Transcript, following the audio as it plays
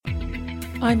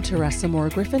I'm Teresa Moore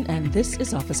Griffin, and this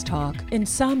is Office Talk.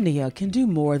 Insomnia can do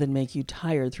more than make you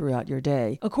tired throughout your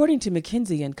day. According to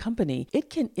McKinsey & Company,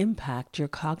 it can impact your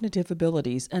cognitive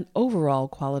abilities and overall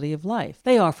quality of life.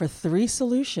 They offer 3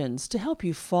 solutions to help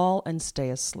you fall and stay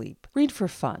asleep. Read for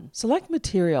fun. Select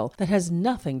material that has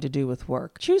nothing to do with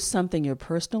work. Choose something you're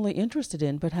personally interested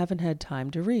in but haven't had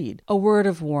time to read. A word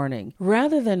of warning.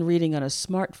 Rather than reading on a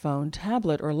smartphone,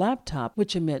 tablet, or laptop,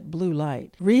 which emit blue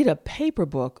light, read a paper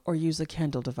book or use a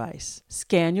Kindle device.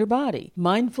 Scan your body.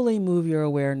 Mindfully move your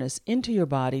awareness into your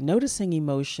body, noticing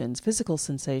emotions, physical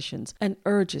sensations, and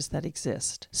urges that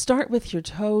exist. Start with your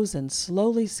toes and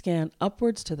slowly scan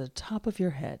upwards to the top of your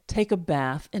head. Take a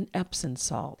bath in Epsom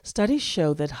salt. Studies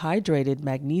show that hydrated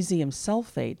magnesium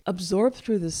sulfate absorbed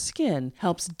through the skin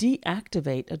helps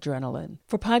deactivate adrenaline.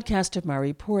 For podcast of my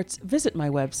reports, visit my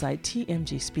website,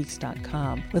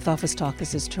 tmgspeaks.com. With Office Talk,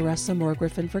 this is Teresa Moore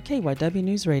Griffin for KYW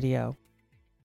News Radio.